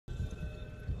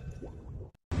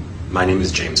My name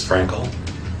is James Frankel.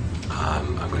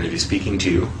 I'm going to be speaking to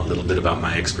you a little bit about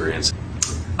my experience.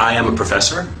 I am a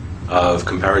professor of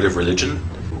comparative religion.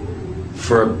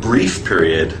 For a brief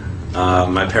period,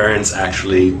 my parents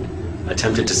actually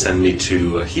attempted to send me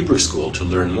to a Hebrew school to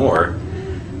learn more,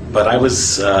 but I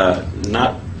was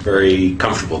not very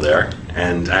comfortable there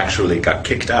and actually got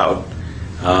kicked out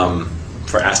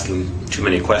for asking too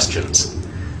many questions.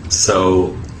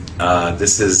 So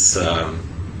this is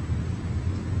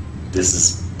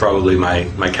probably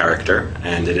my character,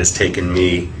 and it has taken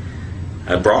me,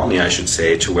 brought me, I should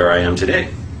say, to where I am today.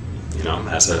 You know,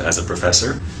 as a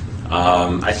professor.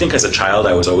 I think as a child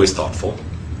I was always thoughtful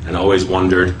and always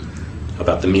wondered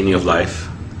about the meaning of life,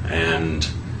 and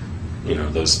you know,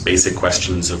 those basic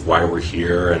questions of why we're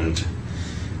here and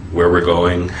where we're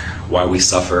going, why we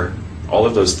suffer. All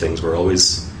of those things were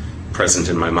always present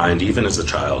in my mind, even as a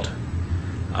child.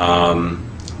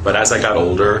 But as I got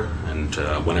older and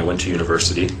when I went to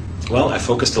university, well, I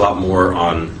focused a lot more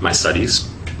on my studies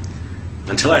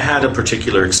until I had a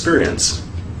particular experience.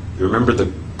 You remember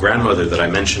the grandmother that I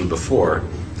mentioned before?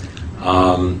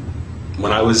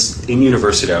 When I was in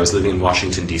university, I was living in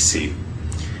Washington, D.C.,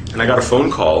 and I got a phone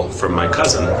call from my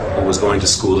cousin who was going to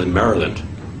school in Maryland.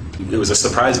 It was a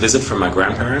surprise visit from my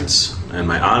grandparents and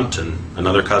my aunt and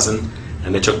another cousin,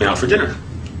 and they took me out for dinner.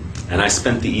 And I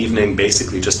spent the evening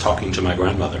basically just talking to my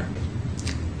grandmother.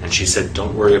 And she said,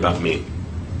 "Don't worry about me,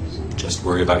 just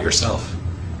worry about yourself."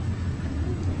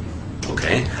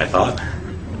 Okay, I thought.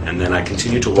 And then I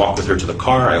continued to walk with her to the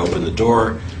car. I opened the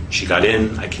door, she got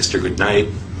in, I kissed her goodnight,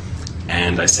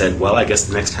 and I said, "Well, I guess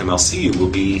the next time I'll see you will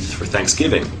be for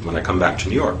Thanksgiving when I come back to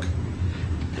New York."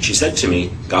 And she said to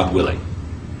me, "God willing."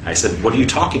 I said, "What are you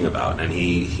talking about?" And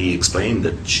he explained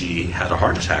that she had a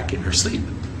heart attack in her sleep.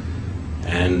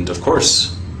 And of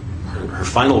course, her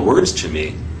final words to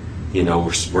me, you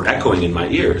know, were echoing in my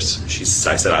ears.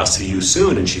 I said, "I'll see you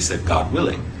soon," and she said, "God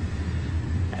willing."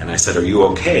 And I said, "Are you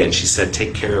okay?" And she said,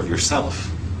 "Take care of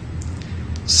yourself."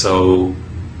 So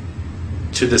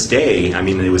to this day, I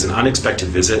mean, it was an unexpected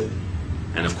visit,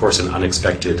 and of course an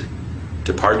unexpected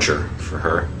departure for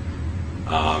her.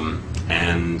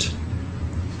 And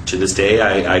to this day,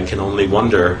 I can only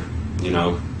wonder, you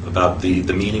know, about the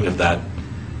meaning of that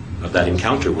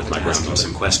encounter with my grandmother. I asked him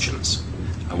some questions.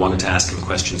 I wanted to ask him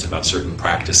questions about certain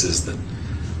practices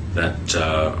that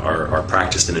are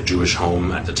practiced in a Jewish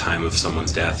home at the time of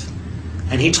someone's death.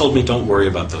 And he told me, "Don't worry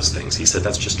about those things." He said,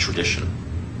 "That's just tradition."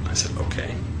 I said,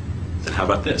 "Okay, then how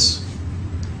about this?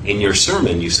 In your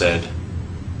sermon you said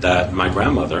that my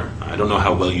grandmother, I don't know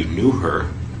how well you knew her,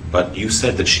 but you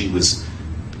said that she was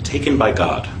taken by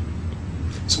God.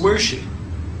 So where is she?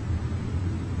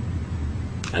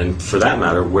 And for that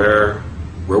matter, where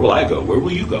will I go? Where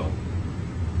will you go?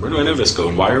 Where do any of us go?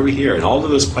 And why are we here?" And all of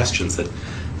those questions that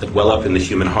well up in the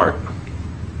human heart.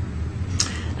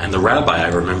 And the rabbi, I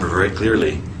remember very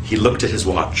clearly, he looked at his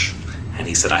watch and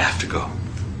he said, "I have to go."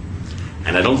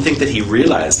 And I don't think that he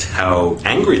realized how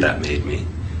angry that made me.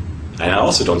 And I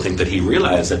also don't think that he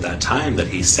realized at that time that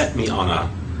he set me on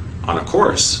a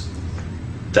course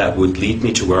that would lead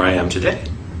me to where I am today.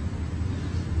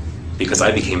 Because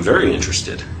I became very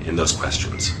interested in those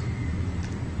questions.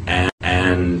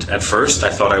 And at first I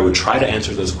thought I would try to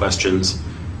answer those questions,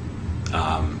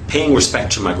 paying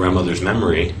respect to my grandmother's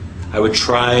memory. I would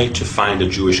try to find a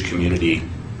Jewish community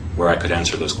where I could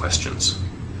answer those questions.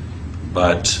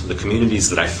 But the communities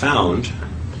that I found,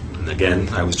 and again,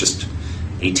 I was just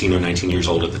 18 or 19 years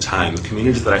old at the time, the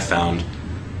communities that I found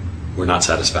were not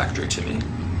satisfactory to me.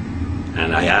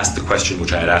 And I asked the question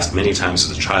which I had asked many times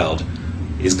as a child: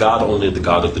 is God only the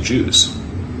God of the Jews?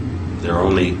 There are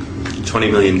only 20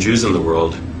 million Jews in the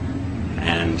world,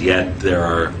 and yet there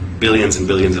are billions and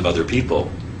billions of other people.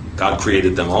 God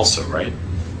created them also, right?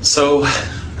 So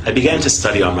I began to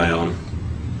study on my own.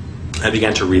 I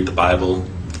began to read the Bible.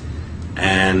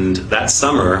 And that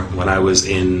summer, when I was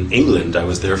in England, I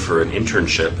was there for an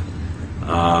internship.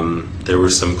 There were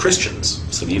some Christians,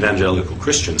 some evangelical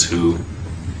Christians, who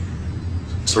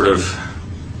sort of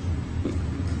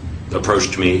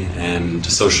approached me and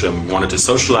wanted to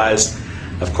socialize.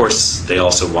 Of course, they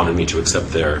also wanted me to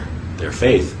accept their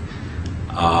faith.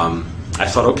 I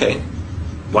thought, okay,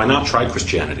 why not try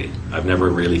Christianity? I've never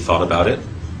really thought about it.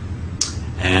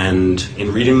 And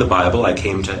in reading the Bible, I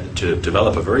came to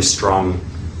develop a very strong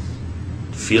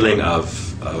feeling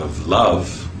of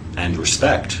love and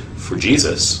respect for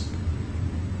Jesus.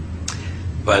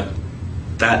 But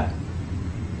that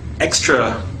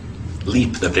extra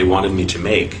leap that they wanted me to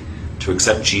make to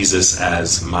accept Jesus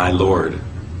as my Lord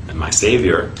and my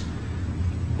Savior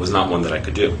was not one that I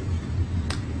could do.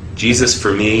 Jesus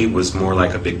for me was more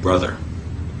like a big brother.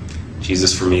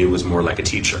 Jesus for me was more like a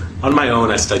teacher. On my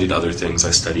own, I studied other things.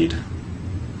 I studied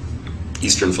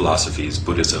Eastern philosophies,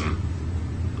 Buddhism.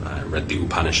 I read the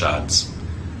Upanishads.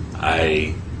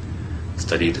 I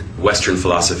studied Western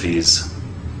philosophies,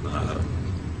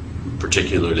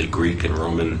 particularly Greek and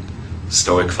Roman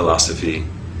Stoic philosophy.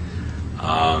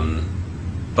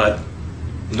 But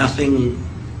nothing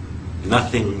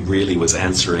really was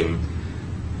answering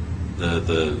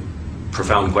the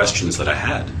profound questions that I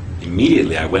had.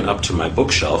 Immediately I went up to my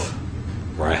bookshelf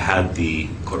where I had the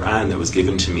Quran that was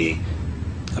given to me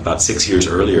about 6 years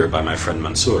earlier by my friend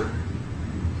Mansour.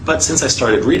 But since I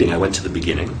started reading, I went to the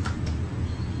beginning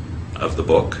of the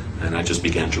book and I just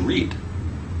began to read.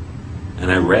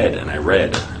 And I read and I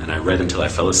read and I read until I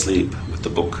fell asleep with the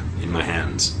book in my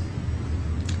hands.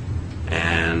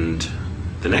 And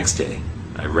the next day,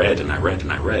 I read and I read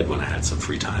and I read when I had some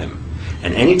free time.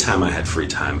 And any time I had free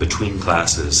time between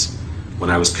classes, when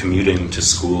I was commuting to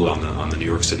school on the New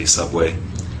York City subway,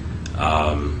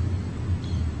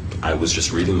 I was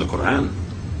just reading the Quran.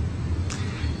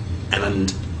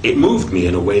 And it moved me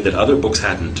in a way that other books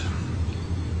hadn't.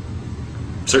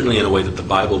 Certainly in a way that the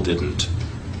Bible didn't.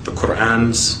 The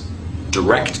Quran's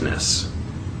directness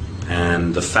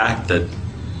and the fact that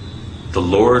the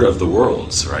Lord of the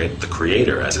worlds, right, the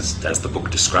Creator, as the book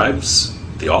describes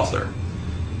the author,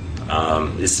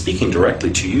 is speaking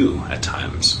directly to you at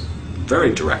times,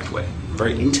 very direct way,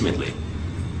 very intimately.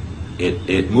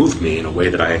 It moved me in a way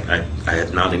that I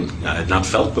had not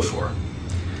felt before,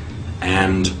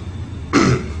 and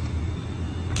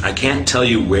I can't tell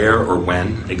you where or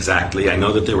when exactly. I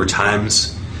know that there were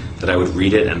times that I would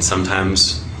read it, and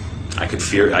sometimes I could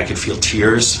feel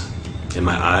tears in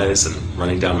my eyes and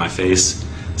running down my face.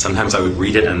 Sometimes I would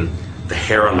read it and the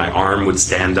hair on my arm would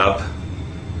stand up,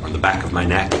 or on the back of my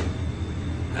neck.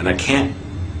 And I can't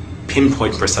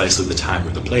pinpoint precisely the time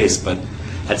or the place, but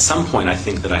at some point I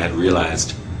think that I had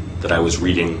realized that I was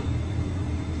reading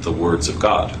the words of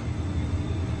God.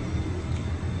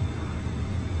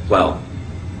 Well,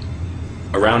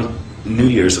 around New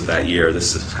Year's of that year,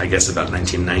 this is, I guess, about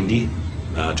 1990,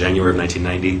 January of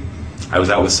 1990, I was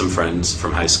out with some friends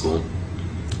from high school.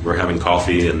 We were having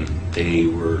coffee, and we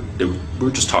were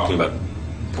just talking about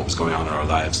what was going on in our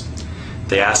lives.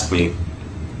 They asked me,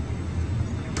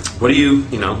 what do you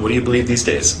believe these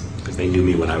days? Because they knew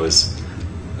me when I was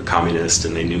a communist,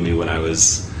 and they knew me when I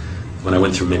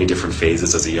went through many different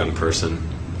phases as a young person.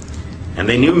 And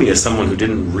they knew me as someone who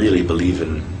didn't really believe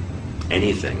in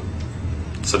anything.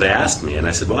 So they asked me, and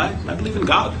I said, well, I believe in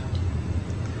God.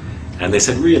 And they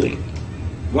said, really?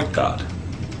 What God?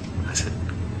 I said,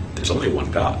 there's only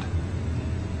one God.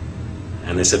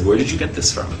 And they said, where did you get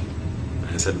this from?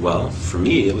 I said, well, for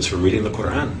me, it was from reading the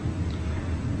Quran.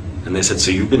 And they said,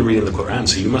 so you've been reading the Quran,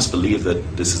 so you must believe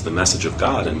that this is the message of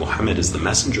God and Muhammad is the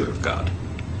messenger of God.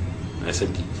 And I said,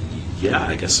 yeah,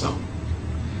 I guess so.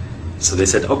 So they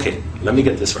said, okay, let me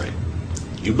get this right.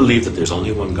 You believe that there's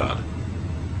only one God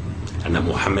and that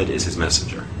Muhammad is his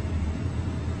messenger.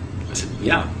 I said,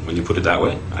 yeah, when you put it that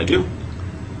way, I do.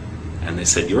 And they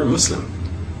said, you're a Muslim.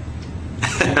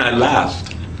 And I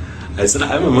laughed. I said,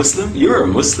 I'm a Muslim? You're a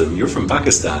Muslim. You're from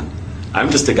Pakistan. I'm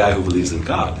just a guy who believes in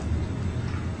God.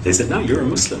 They said, no, you're a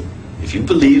Muslim. If you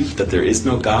believe that there is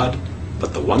no God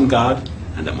but the one God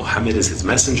and that Muhammad is his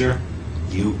messenger,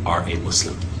 you are a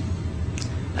Muslim.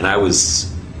 And I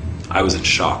was in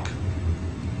shock.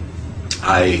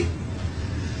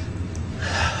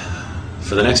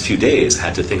 For the next few days,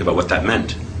 had to think about what that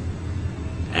meant.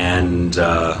 And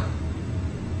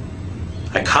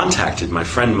I contacted my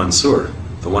friend Mansour,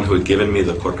 the one who had given me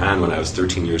the Quran when I was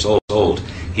 13 years old.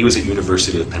 He was at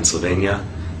University of Pennsylvania,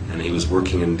 and he was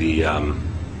working in the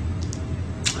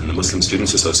Muslim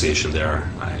Students Association there,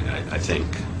 I think.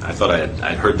 I thought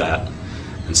I'd heard that.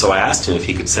 And so I asked him if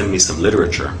he could send me some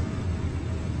literature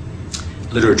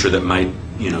that might,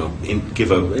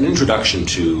 give an introduction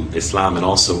to Islam, and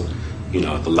also,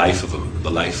 the life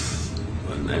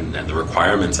and the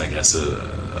requirements, I guess,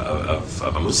 of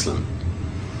a Muslim.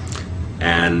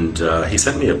 And he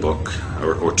sent me a book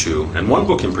or two, and one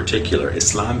book in particular,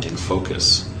 Islam in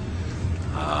Focus.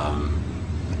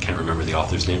 I can't remember the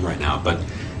author's name right now, but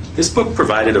this book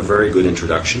provided a very good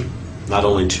introduction, not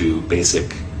only to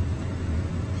basic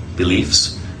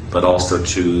beliefs, but also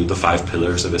to the 5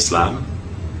 pillars of Islam.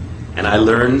 And I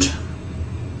learned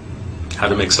how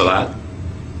to make salat.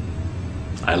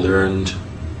 I learned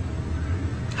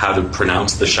how to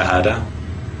pronounce the Shahada.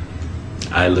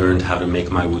 I learned how to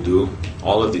make my wudu.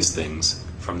 All of these things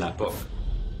from that book.